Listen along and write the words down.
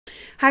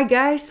Hi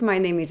guys, my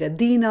name is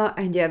Adina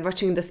and you are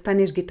watching the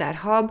Spanish Guitar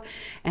Hub,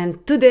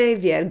 and today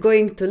we are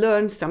going to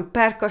learn some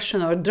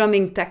percussion or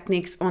drumming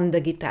techniques on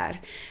the guitar.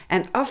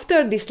 And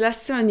after this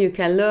lesson you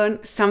can learn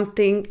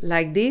something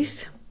like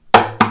this.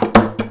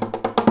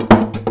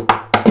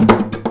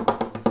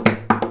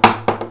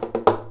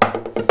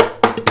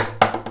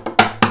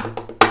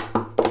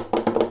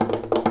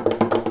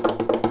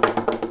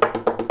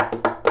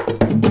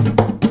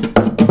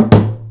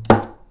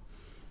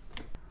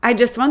 I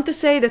just want to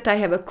say that I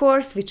have a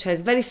course which has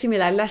very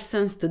similar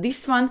lessons to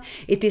this one.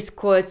 It is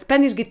called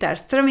Spanish Guitar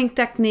Strumming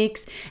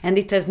Techniques and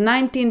it has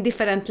 19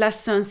 different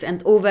lessons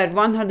and over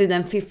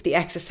 150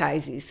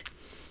 exercises.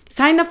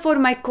 Sign up for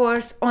my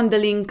course on the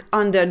link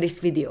under this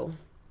video.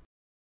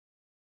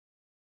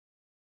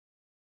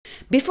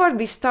 Before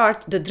we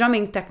start the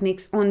drumming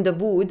techniques on the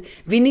wood,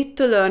 we need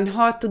to learn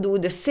how to do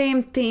the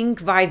same thing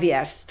while we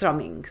are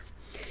strumming.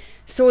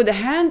 So the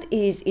hand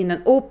is in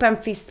an open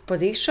fist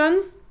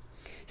position.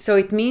 So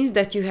it means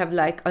that you have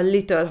like a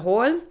little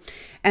hole,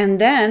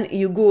 and then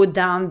you go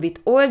down with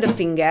all the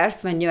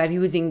fingers when you are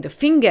using the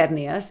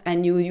fingernails,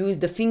 and you use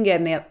the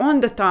fingernail on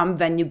the thumb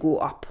when you go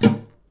up.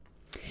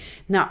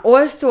 Now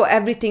also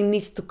everything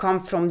needs to come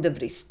from the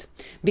wrist,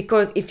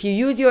 because if you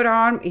use your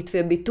arm it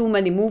will be too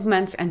many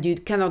movements and you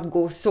cannot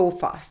go so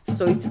fast.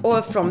 So it's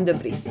all from the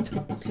wrist.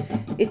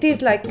 It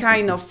is like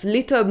kind of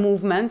little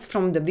movements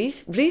from the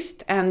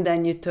wrist, and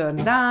then you turn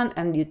down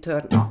and you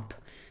turn up.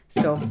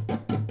 So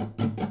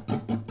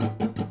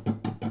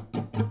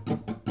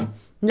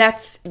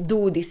let's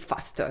do this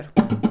faster.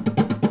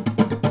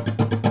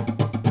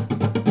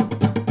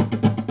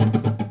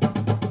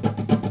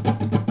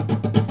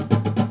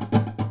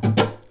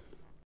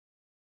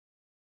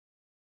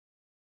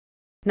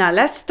 Now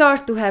let's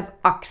start to have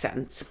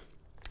accents.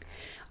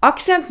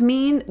 Accent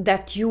mean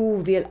that you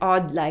will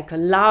add like a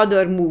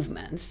louder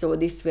movement. So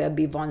this will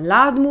be one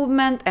loud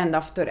movement and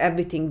after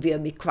everything will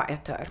be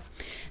quieter.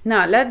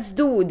 Now let's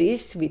do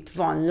this with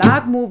one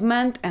loud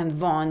movement and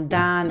one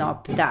down,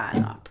 up,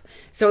 down, up.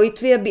 So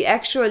it will be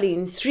actually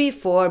in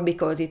 3/4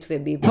 because it will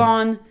be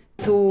 1,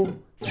 2,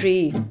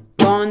 3,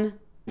 1,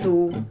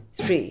 2,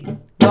 3,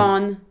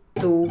 1,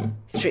 2,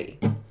 3.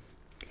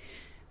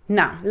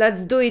 Now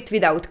let's do it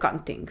without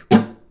counting.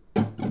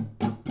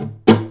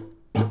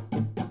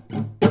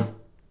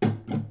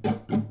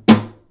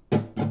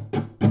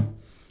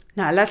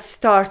 Now let's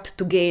start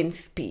to gain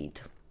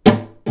speed.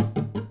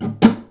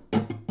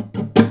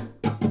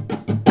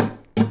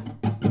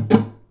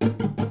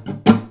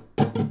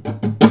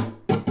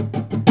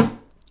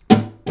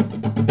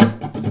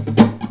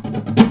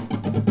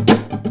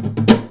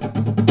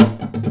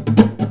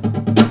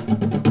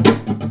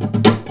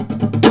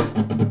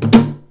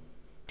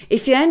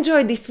 If you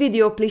enjoyed this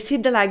video, please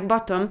hit the like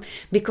button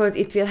because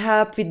it will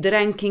help with the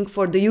ranking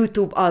for the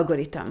YouTube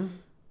algorithm.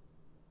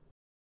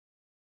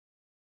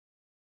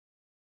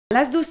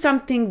 Let's do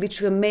something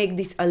which will make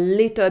this a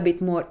little bit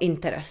more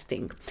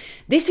interesting.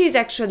 This is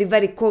actually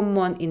very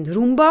common in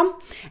rumba,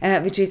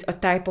 which is a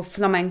type of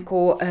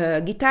flamenco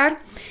guitar,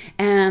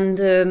 and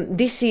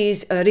this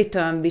is a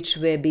rhythm which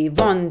will be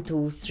 1,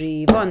 2,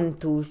 3, 1,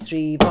 2,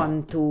 3,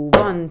 1, 2,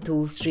 1,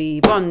 2,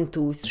 3, 1,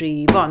 2,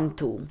 3, 1,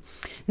 2.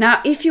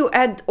 Now if you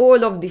add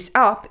all of this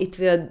up, it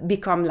will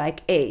become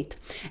like 8,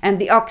 and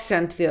the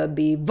accent will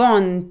be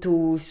 1,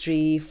 2,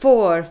 3,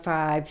 4,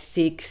 5,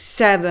 6,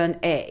 7,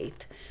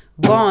 8.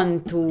 1,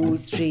 2,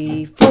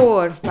 3,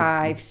 4,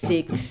 5,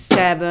 6,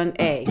 7,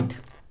 8.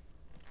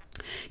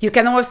 You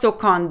can also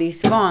count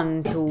this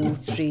 1, 2,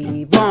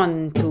 3,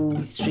 1,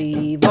 2,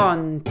 3,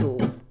 1, 2.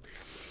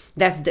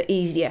 That's the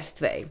easiest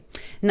way.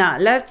 Now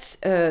let's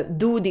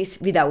do this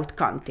without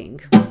counting.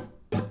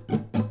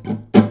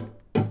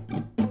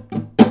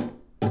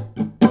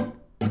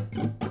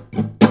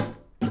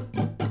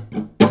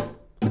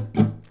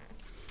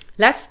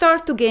 Let's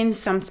start to gain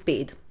some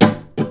speed.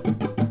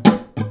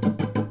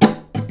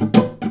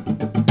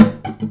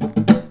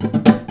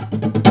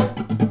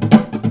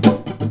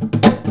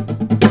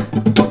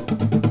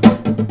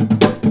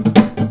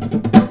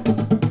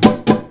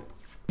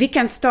 We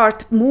can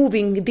start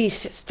moving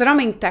these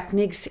strumming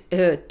techniques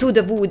to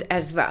the wood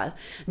as well.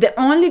 The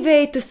only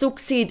way to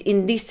succeed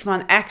in this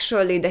one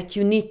actually that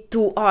you need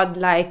to add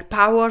like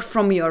power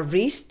from your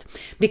wrist,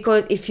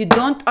 because if you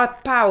don't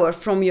add power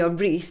from your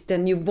wrist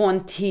then you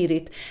won't hear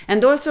it.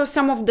 And also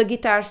some of the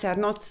guitars are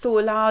not so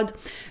loud,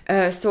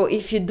 so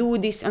if you do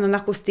this on an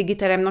acoustic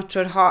guitar, I'm not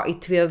sure how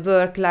it will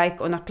work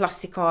like on a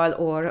classical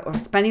or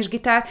Spanish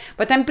guitar,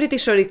 but I'm pretty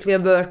sure it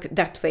will work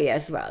that way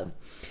as well.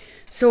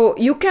 So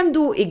you can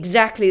do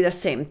exactly the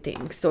same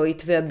thing. So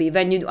it will be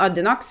when you add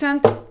an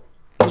accent,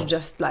 it's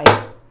just like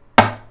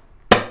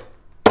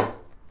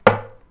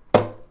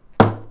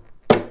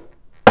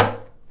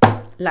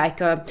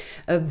a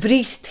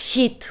wrist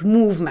hit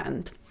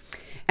movement.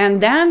 And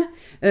then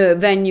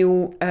when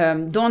you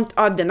don't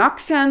add an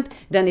accent,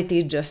 then it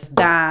is just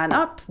down,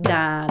 up,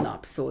 down,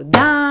 up. So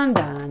down,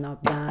 down,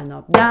 up, down,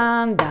 up,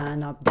 down,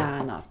 down, up,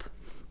 down, up.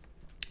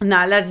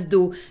 Now let's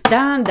do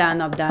down,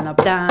 down, up, down, up,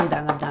 down,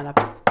 down, up, down,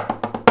 up.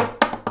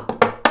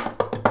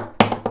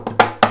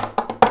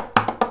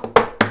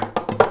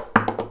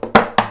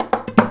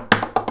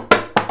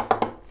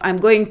 I'm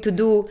going to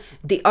do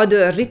the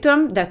other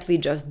rhythm that we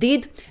just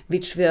did,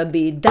 which will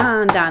be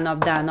down, down,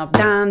 up, down, up,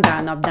 down,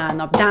 down, up,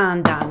 down, up,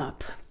 down, down,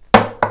 up.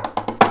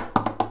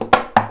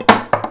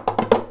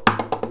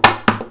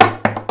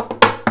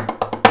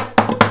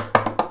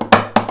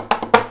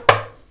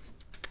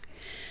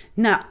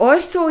 Now,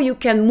 also you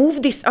can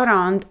move this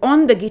around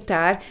on the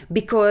guitar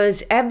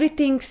because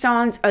everything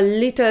sounds a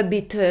little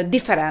bit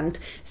different.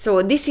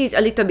 So this is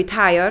a little bit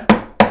higher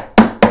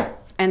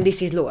and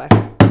this is lower.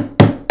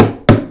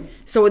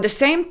 So the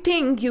same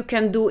thing you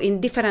can do in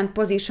different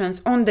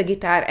positions on the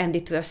guitar and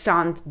it will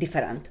sound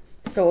different.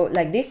 So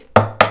like this.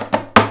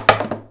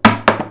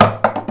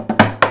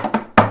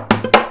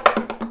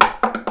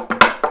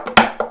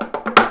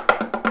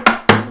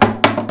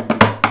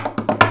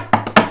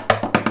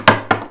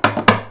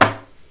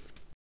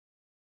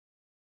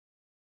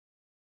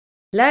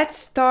 Let's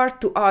start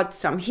to add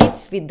some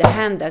hits with the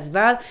hand as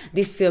well.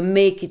 This will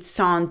make it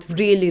sound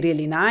really,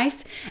 really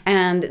nice.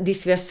 And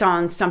this will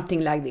sound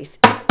something like this.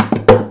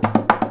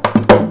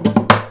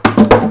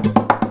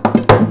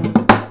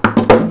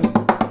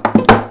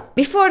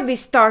 Before we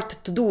start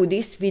to do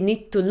this, we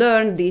need to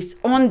learn this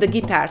on the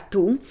guitar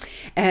too,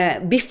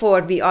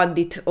 before we add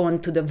it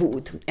onto the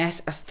wood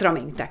as a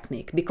strumming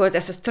technique. Because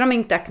as a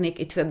strumming technique,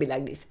 it will be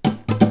like this.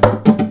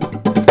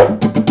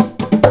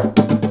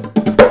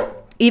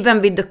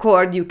 Even with the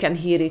chord, you can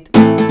hear it.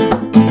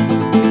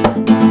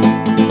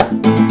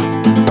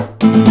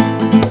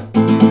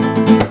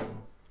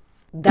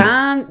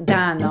 Down,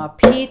 down, up,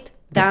 hit,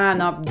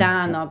 down, up,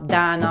 down, up,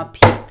 down, up,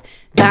 hit.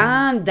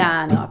 Down,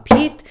 down, up,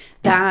 hit,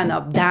 down,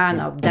 up, down,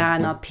 up,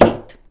 down, up,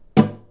 hit.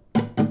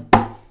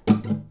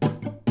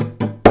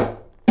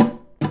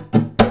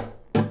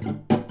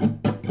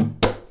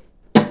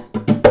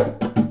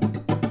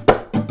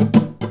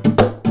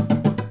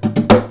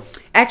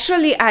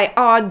 Actually, I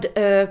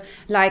add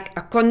like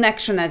a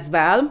connection as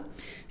well.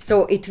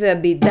 So it will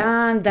be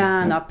down,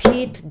 down, up,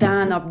 hit,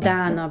 down, up,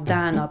 down, up,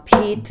 down, up,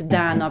 hit,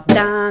 down, up,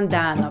 down,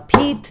 down, up,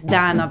 hit,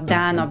 down, up,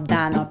 down, up,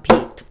 down, up,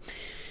 hit.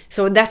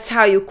 So that's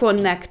how you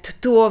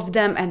connect two of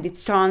them and it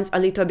sounds a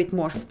little bit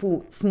more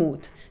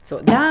smooth.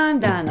 So down,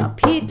 down, up,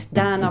 hit,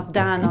 down, up,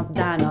 down, up,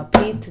 down, up,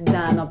 hit,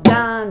 down, up,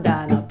 down,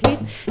 down, up, hit,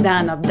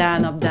 down, up,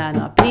 down, up, down,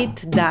 up,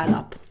 hit, down,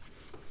 up.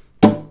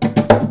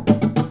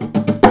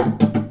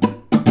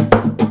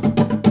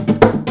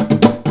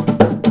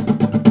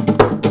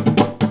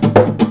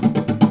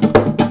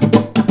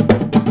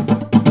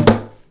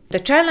 The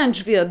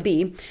challenge will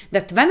be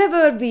that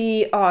whenever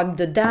we add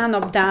the down,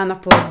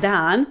 up, or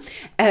down,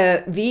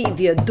 we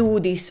will do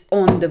this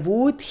on the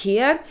wood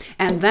here,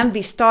 and when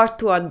we start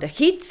to add the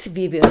hits,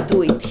 we will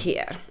do it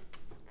here.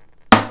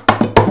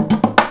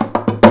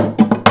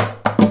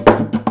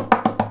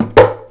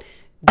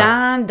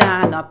 Down,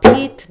 down, up,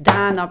 hit,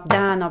 down, up,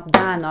 down, up,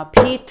 down, up,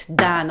 hit,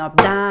 down, up,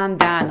 down,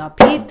 down, up,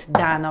 hit,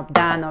 down, up,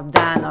 down, up,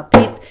 down, up,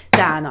 hit,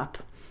 down, up.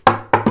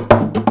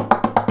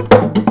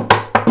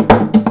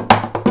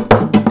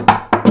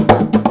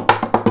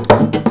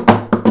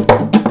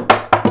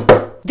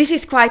 This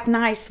is quite a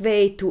nice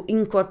way to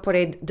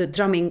incorporate the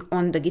drumming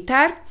on the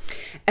guitar.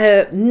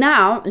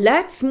 Now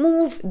let's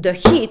move the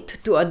hit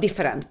to a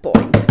different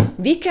point.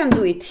 We can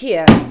do it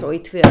here, so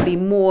it will be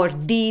more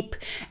deep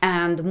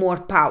and more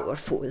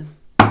powerful.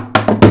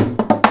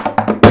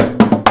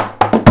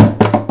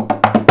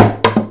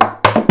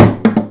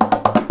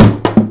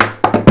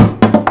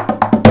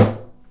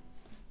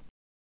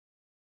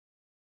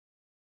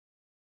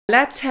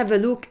 Let's have a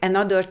look at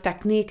another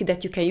technique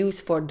that you can use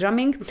for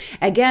drumming.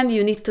 Again,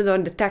 you need to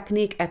learn the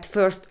technique at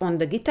first on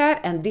the guitar,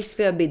 and this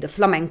will be the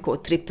flamenco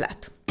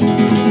triplet.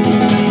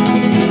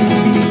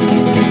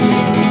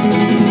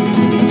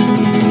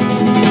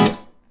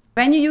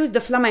 When you use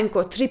the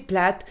flamenco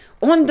triplet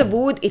on the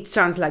wood, it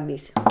sounds like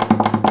this.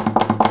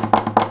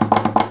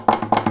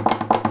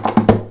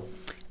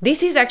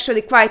 This is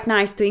actually quite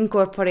nice to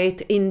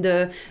incorporate in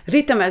the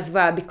rhythm as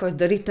well, because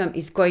the rhythm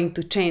is going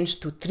to change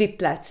to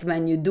triplets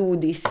when you do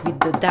this with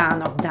the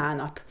down, up,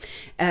 down, up.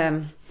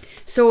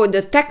 So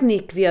the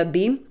technique will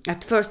be,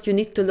 at first you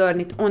need to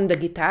learn it on the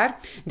guitar,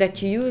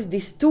 that you use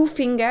these two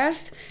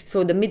fingers,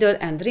 so the middle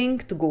and ring,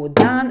 to go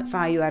down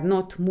while you are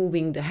not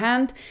moving the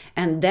hand,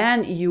 and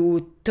then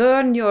you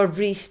turn your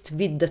wrist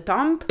with the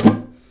thumb,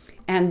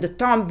 and the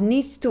thumb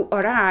needs to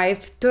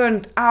arrive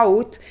turned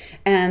out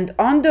and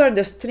under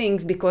the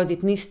strings because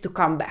it needs to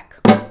come back.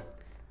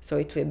 So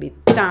it will be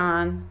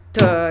down,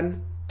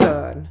 turn,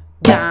 turn,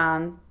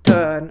 down,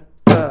 turn,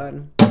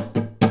 turn.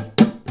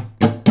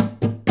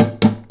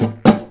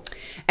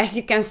 As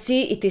you can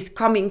see, it is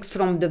coming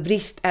from the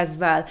wrist as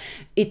well.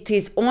 It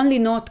is only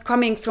not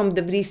coming from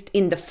the wrist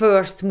in the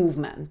first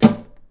movement.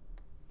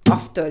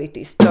 After it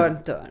is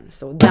turn, turn.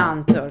 So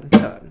down, turn,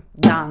 turn,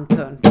 down,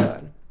 turn,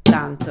 turn,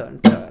 down, turn,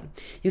 turn.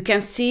 You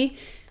can see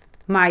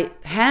my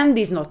hand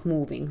is not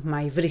moving,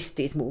 my wrist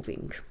is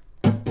moving.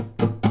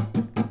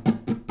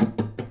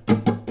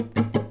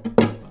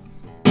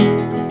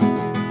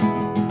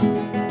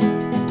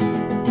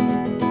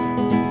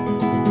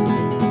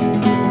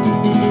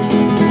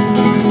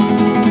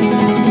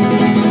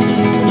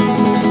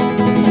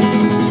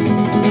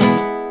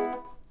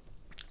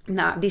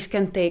 Now, this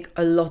can take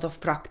a lot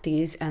of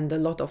practice and a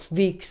lot of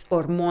weeks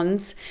or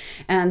months,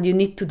 and you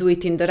need to do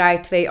it in the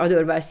right way,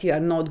 otherwise you are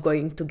not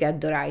going to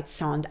get the right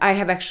sound. I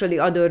have actually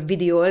other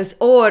videos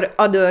or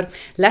other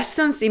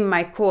lessons in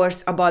my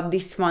course about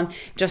this one.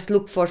 Just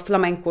look for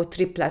flamenco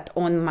triplet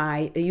on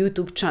my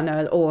YouTube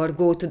channel or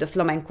go to the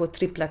flamenco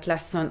triplet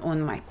lesson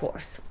on my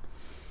course.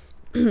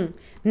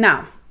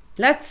 Now,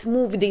 let's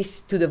move this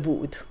to the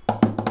wood.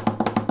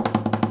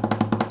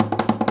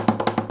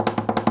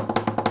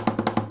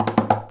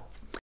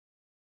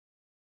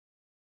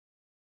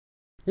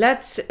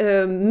 Let's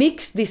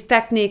mix this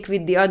technique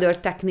with the other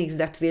techniques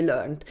that we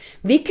learned.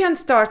 We can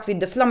start with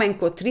the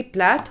flamenco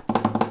triplet,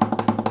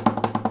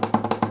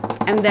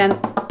 and then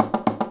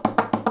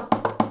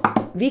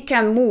we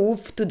can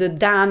move to the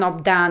down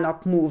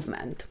up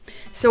movement.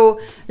 So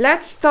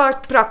let's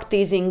start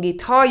practicing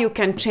it, how you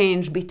can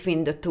change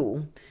between the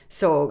two.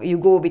 So you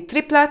go with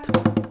triplet,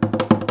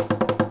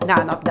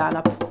 down up, down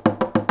up.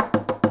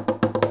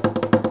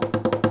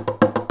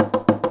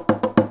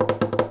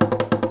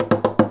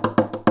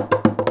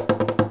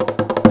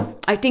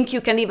 I think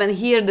you can even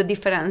hear the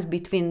difference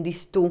between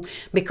these two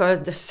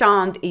because the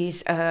sound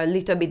is a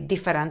little bit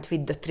different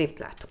with the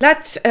triplet.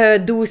 Let's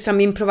do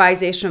some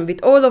improvisation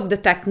with all of the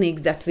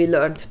techniques that we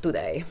learned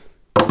today.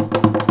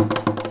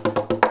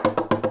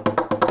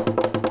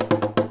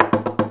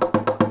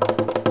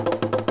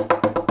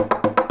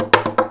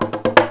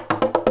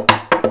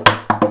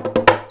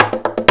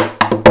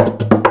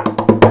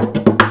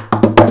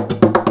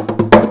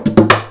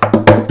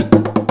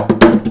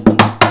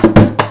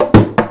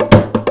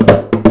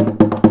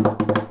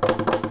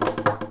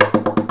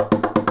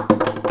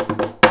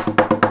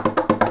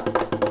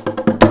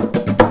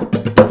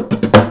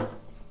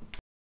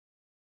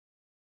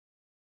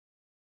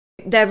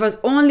 There was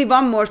only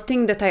one more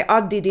thing that I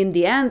added in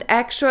the end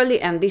actually,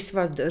 and this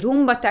was the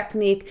rumba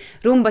technique.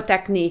 Rumba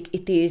technique,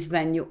 it is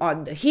when you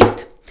add the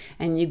hit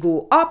and you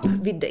go up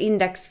with the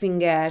index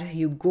finger,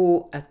 you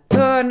go a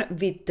turn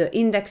with the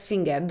index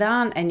finger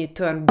down, and you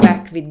turn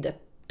back with the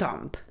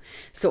thumb.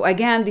 So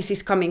again, this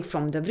is coming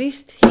from the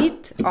wrist,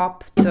 hit,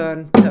 up,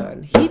 turn,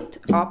 turn, hit,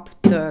 up,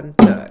 turn,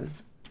 turn.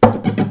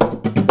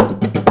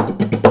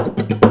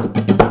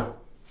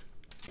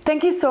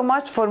 Thank you so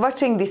much for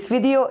watching this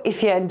video.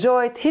 If you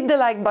enjoyed, hit the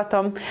like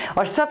button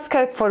or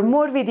subscribe for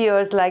more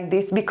videos like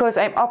this, because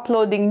I'm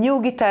uploading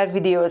new guitar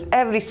videos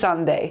every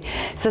Sunday.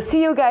 So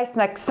see you guys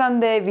next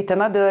Sunday with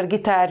another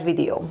guitar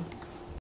video.